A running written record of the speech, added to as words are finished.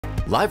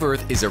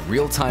LiveEarth is a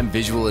real-time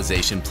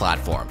visualization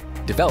platform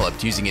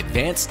developed using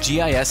advanced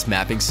GIS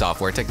mapping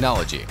software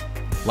technology.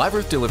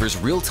 LiveEarth delivers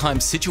real-time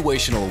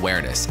situational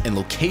awareness and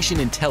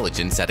location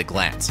intelligence at a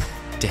glance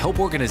to help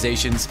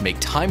organizations make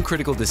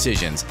time-critical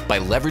decisions by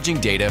leveraging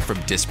data from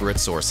disparate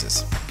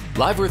sources.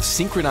 LiveEarth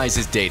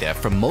synchronizes data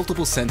from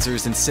multiple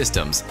sensors and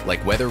systems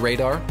like weather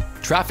radar,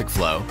 traffic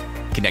flow,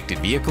 connected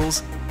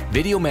vehicles,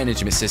 video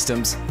management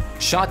systems,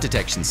 shot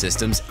detection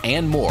systems,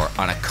 and more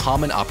on a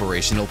common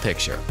operational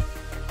picture.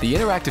 The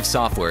interactive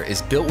software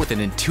is built with an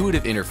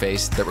intuitive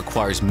interface that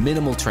requires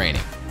minimal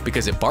training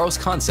because it borrows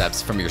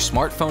concepts from your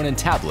smartphone and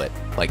tablet,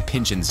 like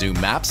pinch and zoom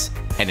maps,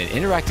 and an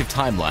interactive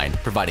timeline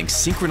providing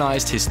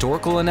synchronized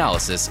historical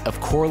analysis of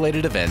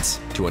correlated events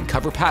to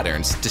uncover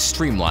patterns to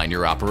streamline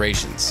your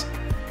operations.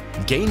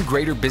 Gain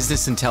greater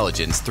business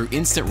intelligence through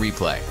instant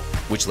replay,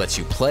 which lets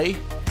you play,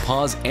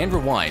 pause, and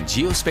rewind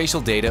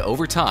geospatial data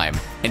over time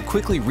and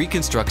quickly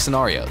reconstruct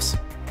scenarios.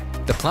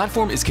 The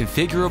platform is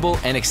configurable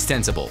and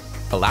extensible,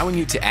 allowing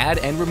you to add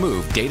and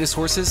remove data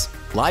sources,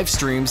 live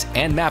streams,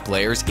 and map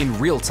layers in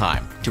real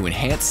time to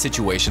enhance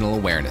situational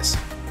awareness.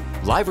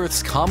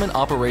 LiveEarth's common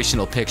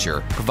operational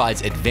picture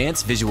provides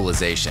advanced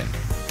visualization,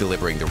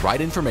 delivering the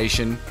right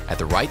information at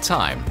the right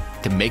time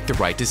to make the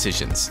right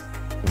decisions.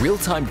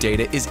 Real-time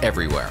data is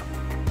everywhere.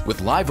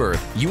 With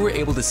LiveEarth, you are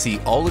able to see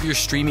all of your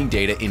streaming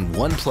data in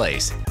one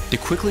place to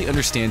quickly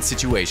understand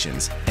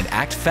situations and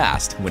act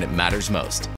fast when it matters most.